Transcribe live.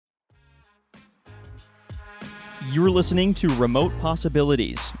You're listening to Remote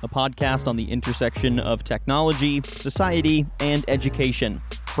Possibilities, a podcast on the intersection of technology, society, and education,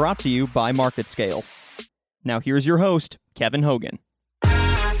 brought to you by MarketScale. Now here's your host, Kevin Hogan.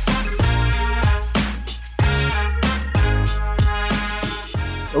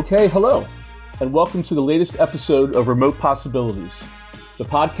 Okay, hello, and welcome to the latest episode of Remote Possibilities, the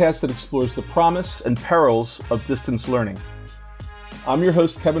podcast that explores the promise and perils of distance learning. I'm your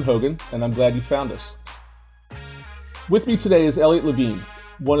host, Kevin Hogan, and I'm glad you found us. With me today is Elliot Levine,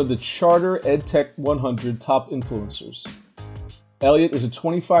 one of the Charter EdTech 100 top influencers. Elliot is a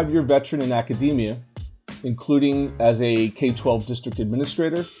 25-year veteran in academia, including as a K-12 district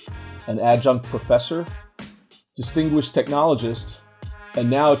administrator, an adjunct professor, distinguished technologist, and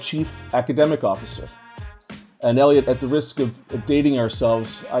now chief academic officer. And Elliot, at the risk of dating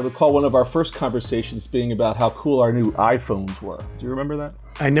ourselves, I recall one of our first conversations being about how cool our new iPhones were. Do you remember that?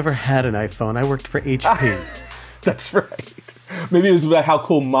 I never had an iPhone. I worked for HP. That's right. Maybe it was about how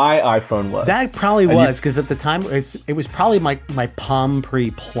cool my iPhone was. That probably was, because at the time it was probably my Palm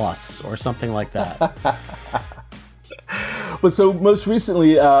Pre Plus or something like that. But so most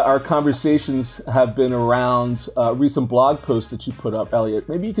recently, our conversations have been around recent blog posts that you put up, Elliot.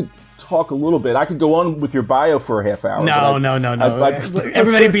 Maybe you could talk a little bit. I could go on with your bio for a half hour. No.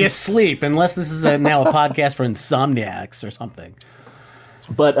 Everybody be asleep, unless this is now a podcast for insomniacs or something.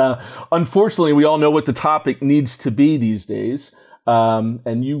 But unfortunately, we all know what the topic needs to be these days.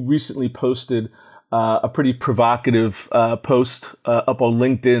 And you recently posted a pretty provocative post up on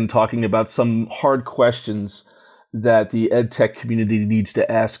LinkedIn talking about some hard questions that the EdTech community needs to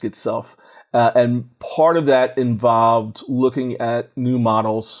ask itself. And part of that involved looking at new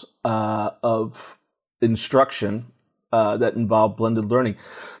models of instruction that involve blended learning.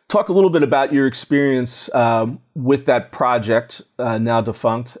 Talk a little bit about your experience with that project, now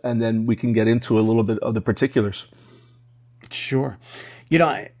defunct, and then we can get into a little bit of the particulars. Sure.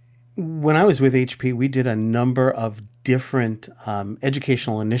 When I was with HP, we did a number of different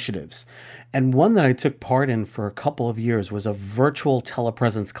educational initiatives. And one that I took part in for a couple of years was a virtual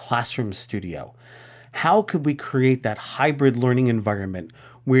telepresence classroom studio. How could we create that hybrid learning environment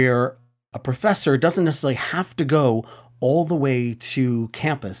where a professor doesn't necessarily have to go all the way to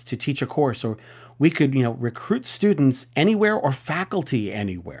campus to teach a course, or we could, recruit students anywhere or faculty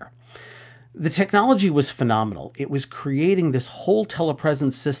anywhere? The technology was phenomenal. It was creating this whole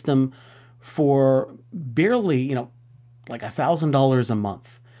telepresence system for barely, like $1,000 a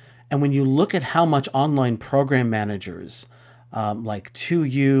month. And when you look at how much online program managers like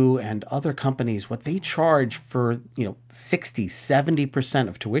 2U and other companies, what they charge for 60, 70%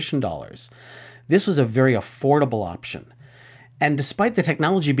 of tuition dollars, this was a very affordable option. And despite the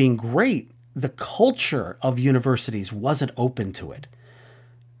technology being great, the culture of universities wasn't open to it.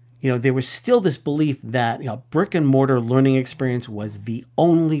 There was still this belief that brick and mortar learning experience was the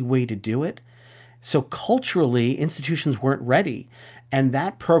only way to do it. So culturally, institutions weren't ready. And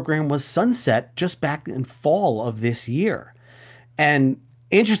that program was sunset just back in fall of this year. And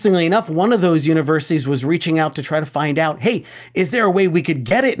interestingly enough, one of those universities was reaching out to try to find out, hey, is there a way we could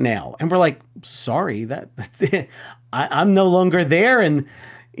get it now? And we're like, sorry, that's it. I'm no longer there. And,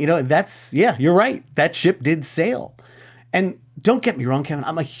 you're right. That ship did sail. And don't get me wrong, Kevin,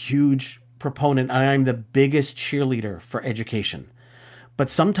 I'm a huge proponent and I'm the biggest cheerleader for education. But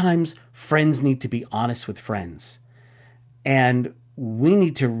sometimes friends need to be honest with friends. And we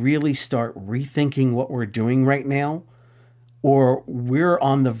need to really start rethinking what we're doing right now, or we're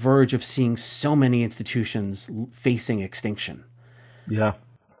on the verge of seeing so many institutions facing extinction. Yeah.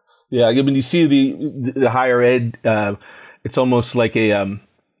 I mean, you see the higher ed, it's almost like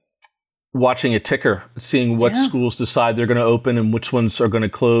watching a ticker, seeing what schools decide they're going to open and which ones are going to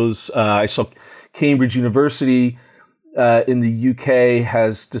close. I saw Cambridge University in the UK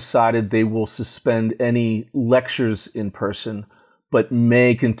has decided they will suspend any lectures in person, but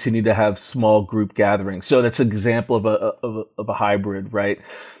may continue to have small group gatherings. So that's an example of a hybrid, right?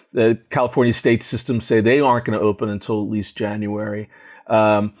 The California state systems say they aren't going to open until at least January.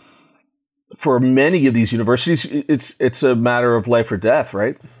 For many of these universities, it's a matter of life or death,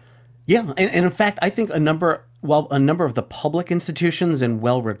 right? Yeah, and in fact, I think a number of the public institutions and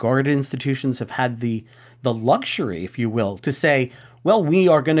well-regarded institutions have had the luxury, if you will, to say, well, we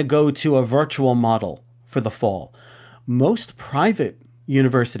are going to go to a virtual model for the fall. Most private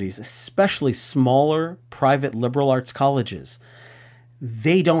universities, especially smaller private liberal arts colleges,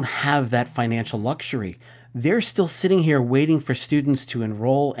 they don't have that financial luxury. They're still sitting here waiting for students to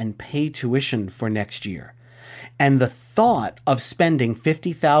enroll and pay tuition for next year. And the thought of spending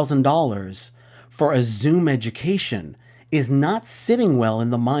 $50,000 for a Zoom education is not sitting well in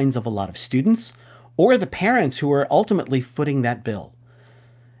the minds of a lot of students or the parents who are ultimately footing that bill.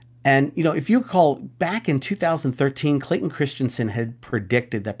 And, if you recall, back in 2013, Clayton Christensen had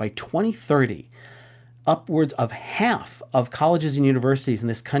predicted that by 2030, upwards of half of colleges and universities in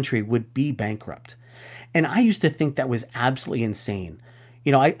this country would be bankrupt. And I used to think that was absolutely insane.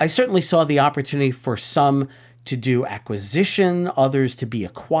 I certainly saw the opportunity for some to do acquisition, others to be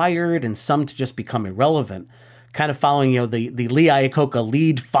acquired, and some to just become irrelevant, kind of following, the Lee Iacocca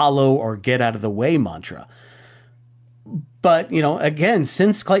lead, follow, or get out of the way mantra. But, again,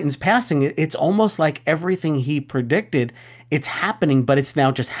 since Clayton's passing, it's almost like everything he predicted, it's happening, but it's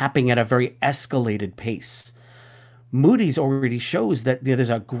now just happening at a very escalated pace. Moody's already shows that there's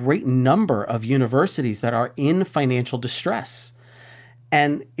a great number of universities that are in financial distress.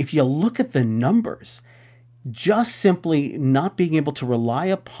 And if you look at the numbers, just simply not being able to rely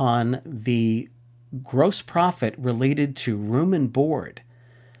upon the gross profit related to room and board,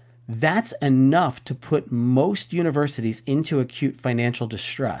 that's enough to put most universities into acute financial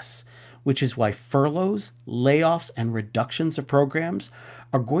distress, which is why furloughs, layoffs, and reductions of programs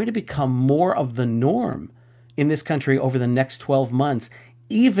are going to become more of the norm in this country over the next 12 months,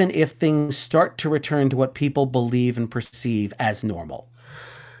 even if things start to return to what people believe and perceive as normal.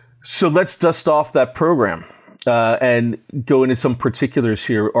 So let's dust off that program and go into some particulars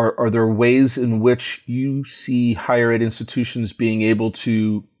here. Are there ways in which you see higher ed institutions being able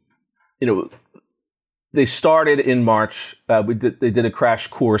to, they started in March. They did a crash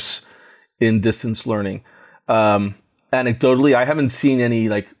course in distance learning. Anecdotally, I haven't seen any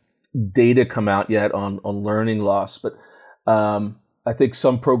data come out yet on learning loss, but I think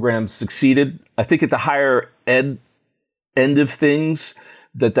some programs succeeded. I think at the higher ed end of things,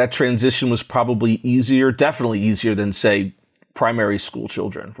 that transition was probably easier, definitely easier than, say, primary school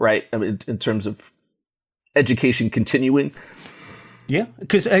children, right? I mean, in terms of education continuing. Yeah,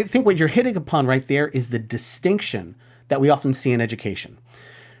 because I think what you're hitting upon right there is the distinction that we often see in education.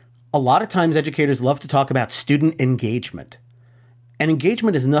 A lot of times educators love to talk about student engagement. And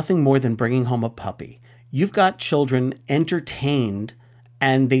engagement is nothing more than bringing home a puppy. You've got children entertained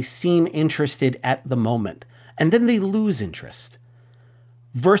and they seem interested at the moment, and then they lose interest.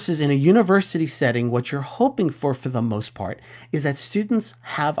 Versus in a university setting, what you're hoping for the most part, is that students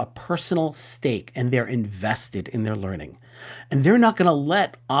have a personal stake and they're invested in their learning. And they're not going to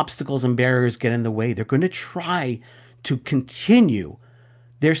let obstacles and barriers get in the way. They're going to try to continue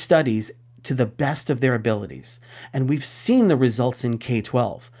their studies to the best of their abilities. And we've seen the results in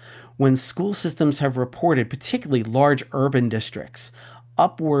K-12. When school systems have reported, particularly large urban districts,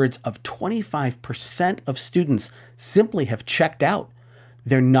 upwards of 25% of students simply have checked out.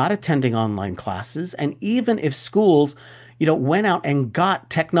 They're not attending online classes. And even if schools, went out and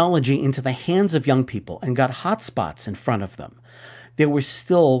got technology into the hands of young people and got hotspots in front of them, there were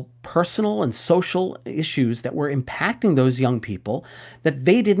still personal and social issues that were impacting those young people that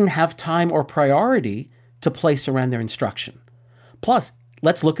they didn't have time or priority to place around their instruction. Plus,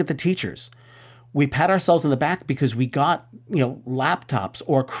 let's look at the teachers. We pat ourselves on the back because we got, laptops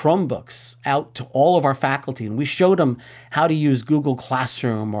or Chromebooks out to all of our faculty, and we showed them how to use Google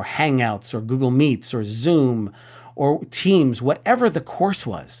Classroom or Hangouts or Google Meets or Zoom or Teams, whatever the course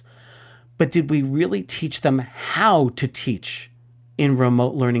was. But did we really teach them how to teach in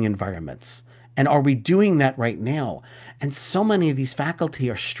remote learning environments? And are we doing that right now? And so many of these faculty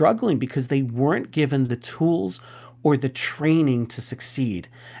are struggling because they weren't given the tools or the training to succeed.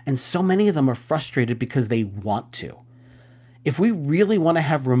 And so many of them are frustrated because they want to. If we really want to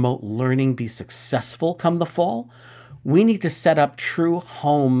have remote learning be successful come the fall, we need to set up true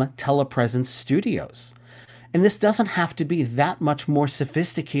home telepresence studios. And this doesn't have to be that much more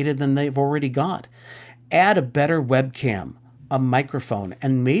sophisticated than they've already got. Add a better webcam, a microphone,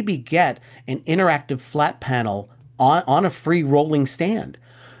 and maybe get an interactive flat panel on a free rolling stand,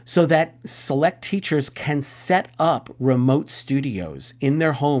 so that select teachers can set up remote studios in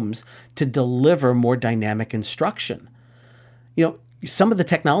their homes to deliver more dynamic instruction. Some of the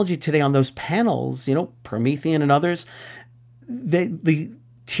technology today on those panels, Promethean and others, the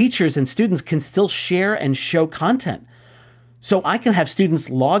teachers and students can still share and show content. So I can have students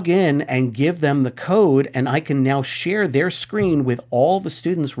log in and give them the code, and I can now share their screen with all the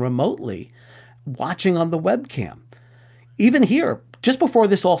students remotely watching on the webcam. Even here, just before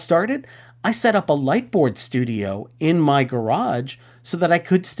this all started, I set up a Lightboard studio in my garage so that I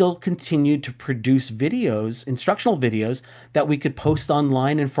could still continue to produce videos, instructional videos, that we could post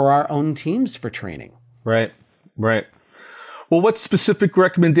online and for our own teams for training. Right. Well, what specific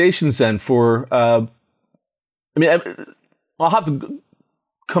recommendations then for, I'll have to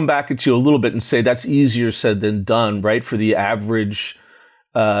come back at you a little bit and say that's easier said than done, right? For the average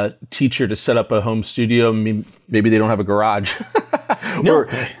teacher to set up a home studio. I mean, maybe they don't have a garage. No,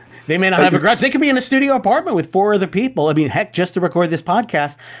 they may not have a garage. They could be in a studio apartment with 4 other people. I mean, heck, just to record this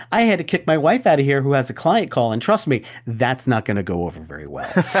podcast, I had to kick my wife out of here who has a client call. And trust me, that's not going to go over very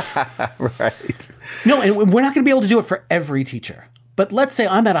well. Right. No, and we're not going to be able to do it for every teacher. But let's say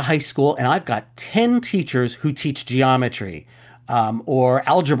I'm at a high school and I've got 10 teachers who teach geometry or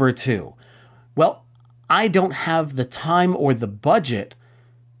algebra 2. Well, I don't have the time or the budget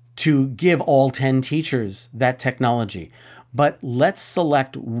to give all 10 teachers that technology. But let's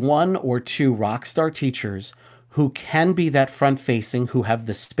select 1 or 2 rockstar teachers who can be that front-facing, who have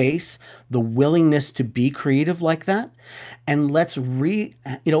the space, the willingness to be creative like that, and let's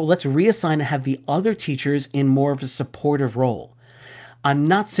reassign and have the other teachers in more of a supportive role. I'm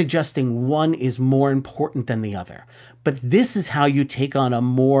not suggesting one is more important than the other, but this is how you take on a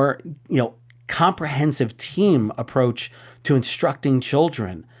more, comprehensive team approach to instructing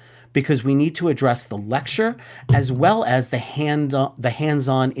children, because we need to address the lecture as well as the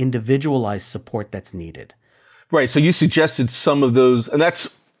hands-on individualized support that's needed. Right. So you suggested some of those, and that's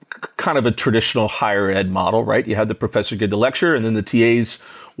kind of a traditional higher ed model, right? You have the professor give the lecture, and then the TAs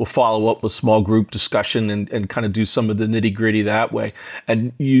will follow up with small group discussion and kind of do some of the nitty gritty that way.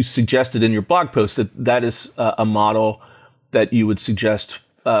 And you suggested in your blog post that is a model that you would suggest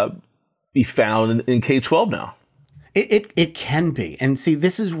be found in K-12 now. It can be. And see,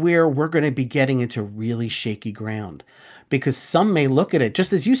 this is where we're going to be getting into really shaky ground, because some may look at it,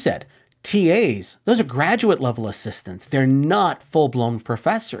 just as you said, TAs, those are graduate level assistants. They're not full-blown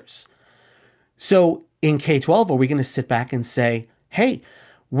professors. So in K-12, are we going to sit back and say, hey,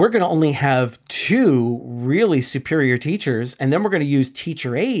 we're going to only have 2 really superior teachers, and then we're going to use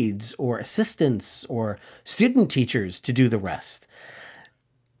teacher aides or assistants or student teachers to do the rest?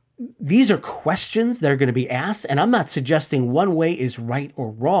 These are questions that are going to be asked, and I'm not suggesting one way is right or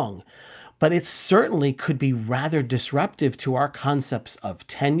wrong, but it certainly could be rather disruptive to our concepts of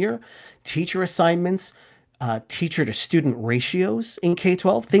tenure, teacher assignments, teacher to student ratios in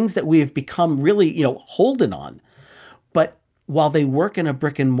K-12, things that we have become really, holding on. But while they work in a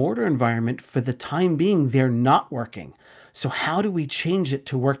brick and mortar environment, for the time being, they're not working. So how do we change it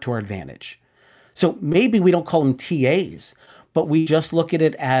to work to our advantage? So maybe we don't call them TAs, but we just look at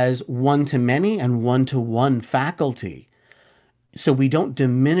it as one-to-many and one-to-one faculty. So we don't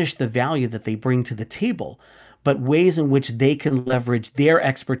diminish the value that they bring to the table, but ways in which they can leverage their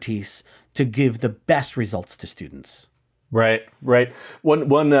expertise to give the best results to students. Right.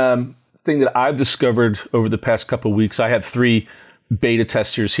 One thing that I've discovered over the past couple of weeks, I have 3 beta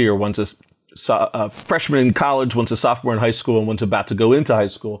testers here. One's a freshman in college, one's a sophomore in high school, and one's about to go into high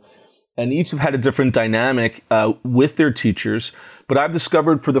school. And each have had a different dynamic with their teachers. But I've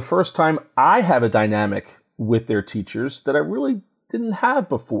discovered for the first time, I have a dynamic with their teachers that I really didn't have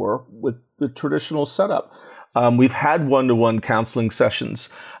before with the traditional setup. We've had one-to-one counseling sessions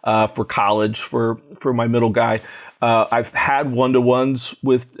for college for my middle guy. I've had one-to-ones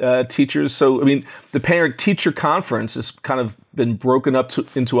with teachers. So, I mean, the parent-teacher conference has kind of been broken up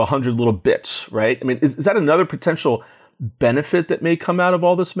into 100 little bits, right? I mean, is that another potential benefit that may come out of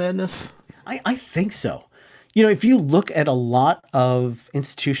all this madness? I think so. If you look at a lot of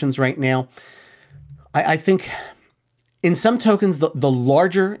institutions right now, I think in some tokens, the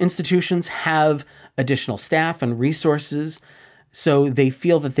larger institutions have additional staff and resources, so they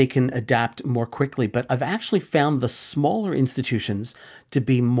feel that they can adapt more quickly. But I've actually found the smaller institutions to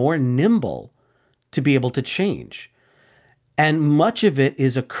be more nimble to be able to change. And much of it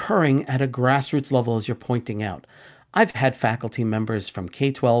is occurring at a grassroots level, as you're pointing out. I've had faculty members from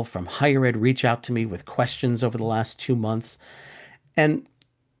K-12, from higher ed, reach out to me with questions over the last 2 months. And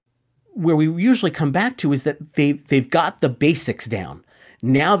where we usually come back to is that they've got the basics down.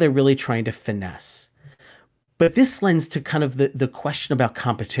 Now they're really trying to finesse. But this lends to kind of the question about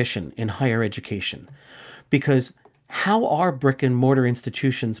competition in higher education. Because how are brick and mortar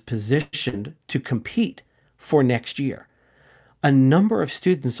institutions positioned to compete for next year? A number of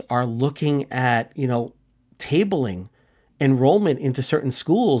students are looking at, tabling enrollment into certain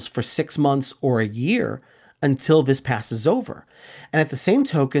schools for 6 months or a year until this passes over. And at the same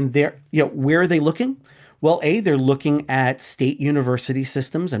token, where are they looking? Well, they're looking at state university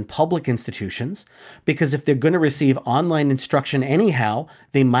systems and public institutions, because if they're going to receive online instruction anyhow,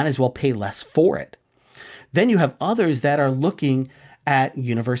 they might as well pay less for it. Then you have others that are looking at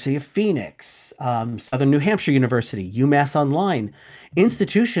University of Phoenix, Southern New Hampshire University, UMass Online,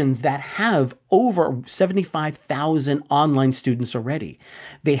 institutions that have over 75,000 online students already.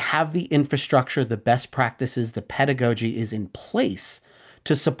 They have the infrastructure, the best practices, the pedagogy is in place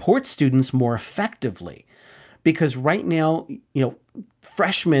to support students more effectively. Because right now,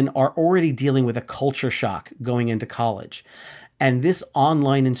 freshmen are already dealing with a culture shock going into college. And this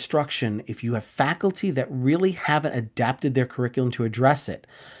online instruction, if you have faculty that really haven't adapted their curriculum to address it,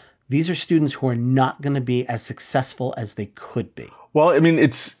 these are students who are not going to be as successful as they could be. Well, I mean,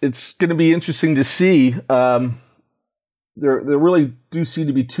 it's going to be interesting to see. There really do seem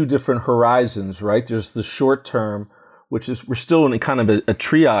to be two different horizons, right? There's the short term, which is we're still in a kind of a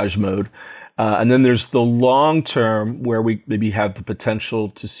triage mode. And then there's the long term where we maybe have the potential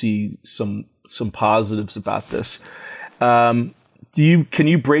to see some positives about this. Can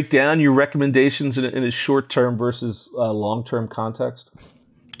you break down your recommendations in a short term versus long term context?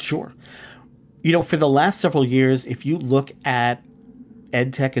 Sure. For the last several years, if you look at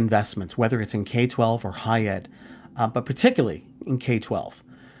EdTech investments, whether it's in K-12 or high ed, but particularly in K-12,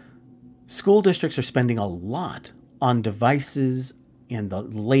 school districts are spending a lot on devices and the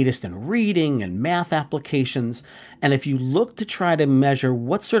latest in reading and math applications. And if you look to try to measure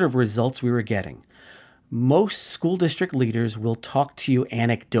what sort of results we were getting, most school district leaders will talk to you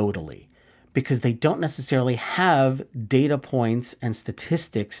anecdotally because they don't necessarily have data points and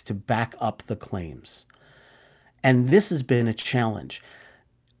statistics to back up the claims. And this has been a challenge.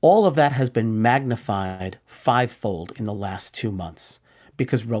 All of that has been magnified fivefold in the last 2 months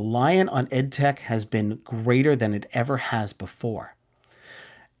because reliance on EdTech has been greater than it ever has before.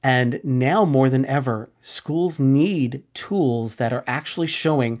 And now more than ever, schools need tools that are actually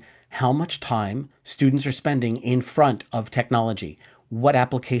showing how much time students are spending in front of technology. What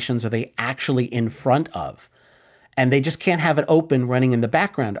applications are they actually in front of? And they just can't have it open running in the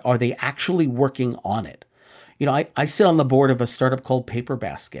background. Are they actually working on it? I sit on the board of a startup called Paper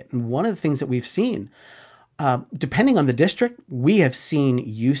Basket. And one of the things that we've seen, depending on the district, we have seen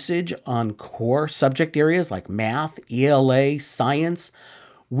usage on core subject areas like math, ELA, science.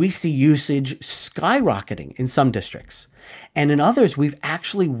 We see usage skyrocketing in some districts. And in others, we've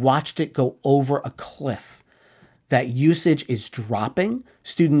actually watched it go over a cliff. That usage is dropping.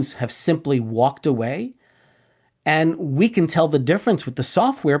 Students have simply walked away. And we can tell the difference with the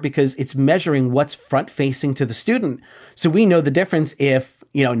software because it's measuring what's front-facing to the student. So we know the difference if,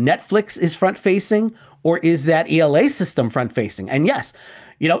 Netflix is front-facing or is that ELA system front-facing. And yes,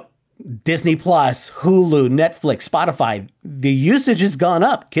 Disney Plus, Hulu, Netflix, Spotify, the usage has gone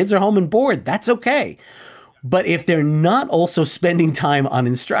up. Kids are home and bored. That's okay. But if they're not also spending time on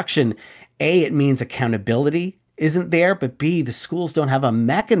instruction, A, it means accountability isn't there, but B, the schools don't have a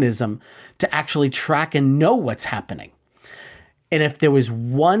mechanism to actually track and know what's happening. And if there was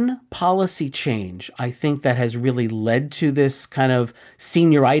one policy change, I think that has really led to this kind of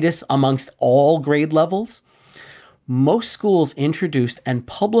senioritis amongst all grade levels, most schools introduced and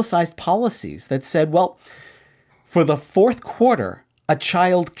publicized policies that said, well, for the fourth quarter, a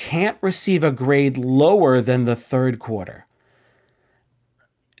child can't receive a grade lower than the third quarter.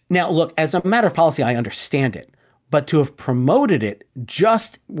 Now, look, as a matter of policy, I understand it. But to have promoted it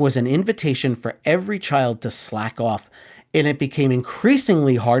just was an invitation for every child to slack off. And it became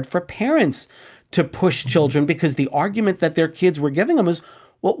increasingly hard for parents to push children because the argument that their kids were giving them was,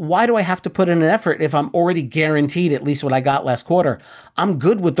 well, why do I have to put in an effort if I'm already guaranteed at least what I got last quarter? I'm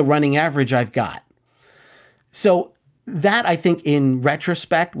good with the running average I've got. So that, I think, in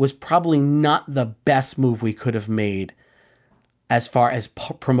retrospect, was probably not the best move we could have made as far as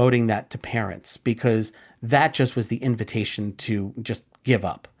promoting that to parents, because that just was the invitation to just give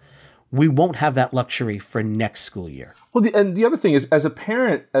up. We won't have that luxury for next school year. Well, and the other thing is, as a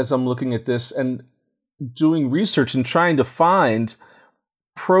parent, as I'm looking at this and doing research and trying to find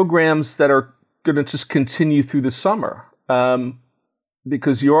programs that are going to just continue through the summer,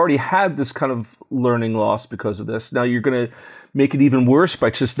 because you already had this kind of learning loss because of this. Now you're going to make it even worse by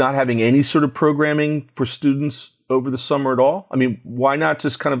just not having any sort of programming for students over the summer at all. I mean, why not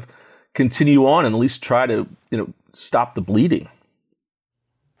just kind of continue on and at least try to, stop the bleeding?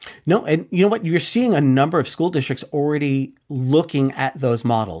 No, and you know what? You're seeing a number of school districts already looking at those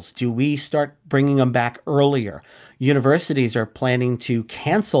models. Do we start bringing them back earlier? Universities are planning to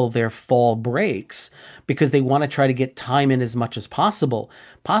cancel their fall breaks because they want to try to get time in as much as possible,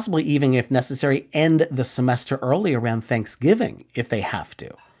 possibly even, if necessary, end the semester early around Thanksgiving if they have to.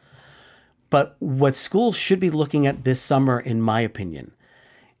 But what schools should be looking at this summer, in my opinion,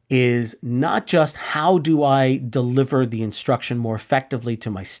 is not just how do I deliver the instruction more effectively to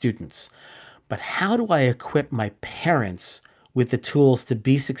my students, but how do I equip my parents with the tools to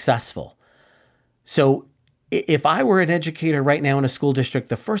be successful? So if I were an educator right now in a school district,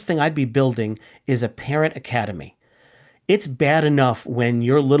 the first thing I'd be building is a parent academy. It's bad enough when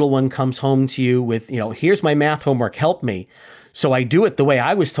your little one comes home to you with, here's my math homework, help me. So I do it the way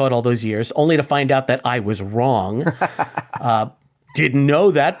I was taught all those years, only to find out that I was wrong. Didn't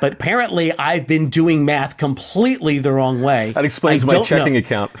know that, but apparently I've been doing math completely the wrong way. That explains my checking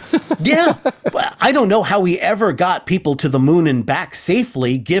account. Yeah. I don't know how we ever got people to the moon and back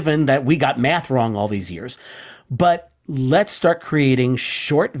safely, given that we got math wrong all these years. But let's start creating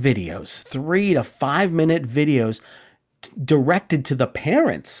short videos, 3 to 5 minute videos directed to the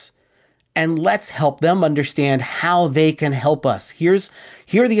parents. And let's help them understand how they can help us. Here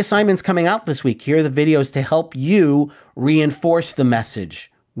are the assignments coming out this week. Here are the videos to help you reinforce the message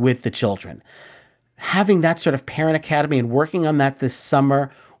with the children. Having that sort of parent academy and working on that this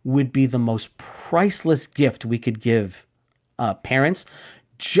summer would be the most priceless gift we could give parents,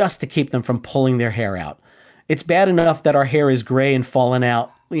 just to keep them from pulling their hair out. It's bad enough that our hair is gray and falling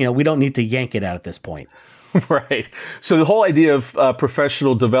out. We don't need to yank it out at this point. Right. So the whole idea of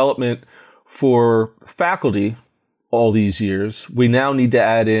professional development for faculty all these years, we now need to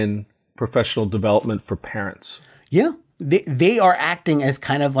add in professional development for parents. Yeah. They are acting as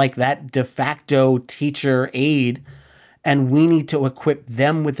kind of like that de facto teacher aide, and we need to equip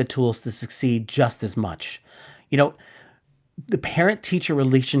them with the tools to succeed just as much. The parent-teacher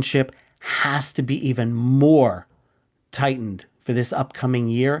relationship has to be even more tightened for this upcoming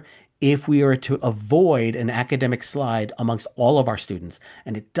year if we are to avoid an academic slide amongst all of our students.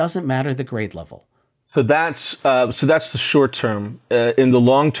 And it doesn't matter the grade level. So that's the short term. In the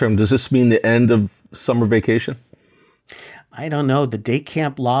long term, does this mean the end of summer vacation? I don't know. The day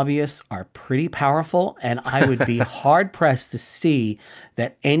camp lobbyists are pretty powerful, and I would be hard-pressed to see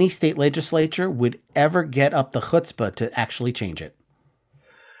that any state legislature would ever get up the chutzpah to actually change it.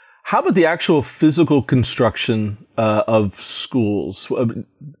 How about the actual physical construction of schools?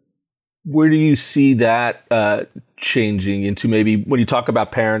 Where do you see that changing into? Maybe when you talk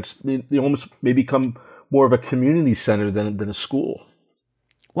about parents, they almost may become more of a community center than a school.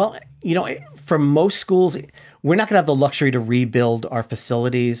 Well, for most schools, we're not going to have the luxury to rebuild our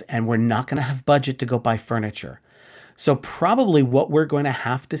facilities, and we're not going to have budget to go buy furniture. So probably what we're going to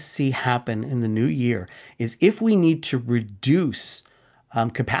have to see happen in the new year is, if we need to reduce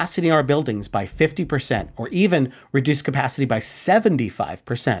capacity in our buildings by 50%, or even reduce capacity by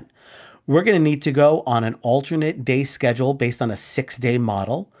 75%, we're going to need to go on an alternate day schedule based on a 6-day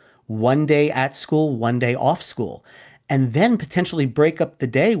model, 1 day at school, 1 day off school, and then potentially break up the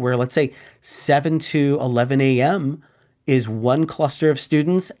day where, let's say, 7 to 11 a.m. is one cluster of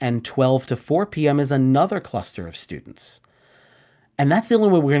students and 12 to 4 p.m. is another cluster of students. And that's the only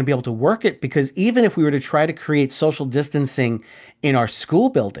way we're going to be able to work it, because even if we were to try to create social distancing in our school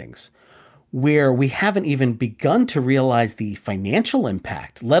buildings, where we haven't even begun to realize the financial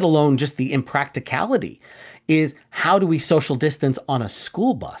impact, let alone just the impracticality, is how do we social distance on a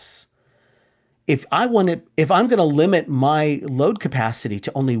school bus? If I'm going to limit my load capacity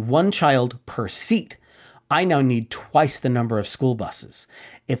to only one child per seat, I now need twice the number of school buses.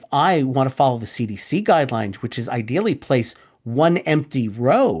 If I want to follow the CDC guidelines, which is ideally place one empty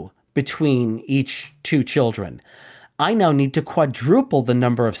row between each 2 children, I now need to quadruple the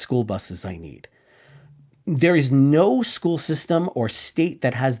number of school buses I need. There is no school system or state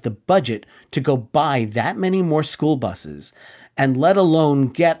that has the budget to go buy that many more school buses, and let alone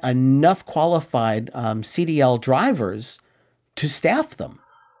get enough qualified CDL drivers to staff them.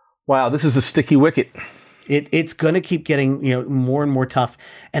 Wow, this is a sticky wicket. It's going to keep getting more and more tough,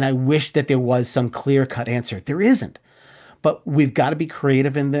 and I wish that there was some clear-cut answer. There isn't. But we've got to be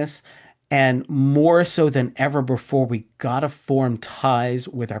creative in this, and more so than ever before, we got to form ties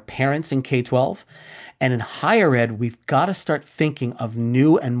with our parents in K-12. And in higher ed, we've got to start thinking of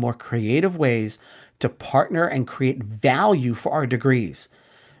new and more creative ways to partner and create value for our degrees.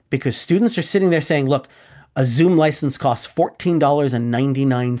 Because students are sitting there saying, look, a Zoom license costs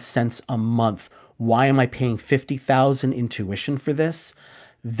 $14.99 a month. Why am I paying $50,000 in tuition for this?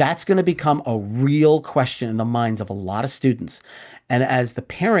 That's going to become a real question in the minds of a lot of students. And as the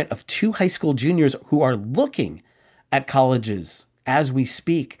parent of 2 high school juniors who are looking at colleges as we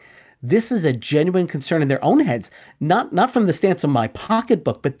speak, this is a genuine concern in their own heads, not from the stance of my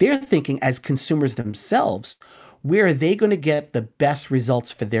pocketbook, but they're thinking as consumers themselves, where are they going to get the best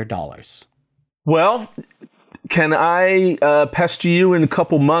results for their dollars? Well, can I pester you in a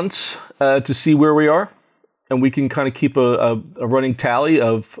couple months to see where we are? And we can kind of keep a running tally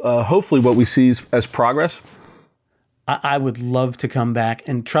of hopefully what we see as progress? I would love to come back.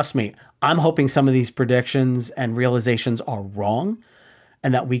 And trust me, I'm hoping some of these predictions and realizations are wrong,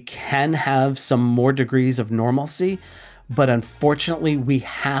 and that we can have some more degrees of normalcy. But unfortunately, we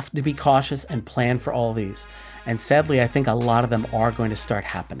have to be cautious and plan for all these. And sadly, I think a lot of them are going to start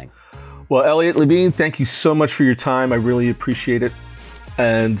happening. Well, Elliot Levine, thank you so much for your time. I really appreciate it.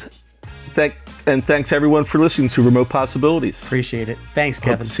 And And thanks everyone for listening to Remote Possibilities. Appreciate it. Thanks,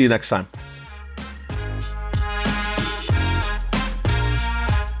 Kevin. Hope to see you next time.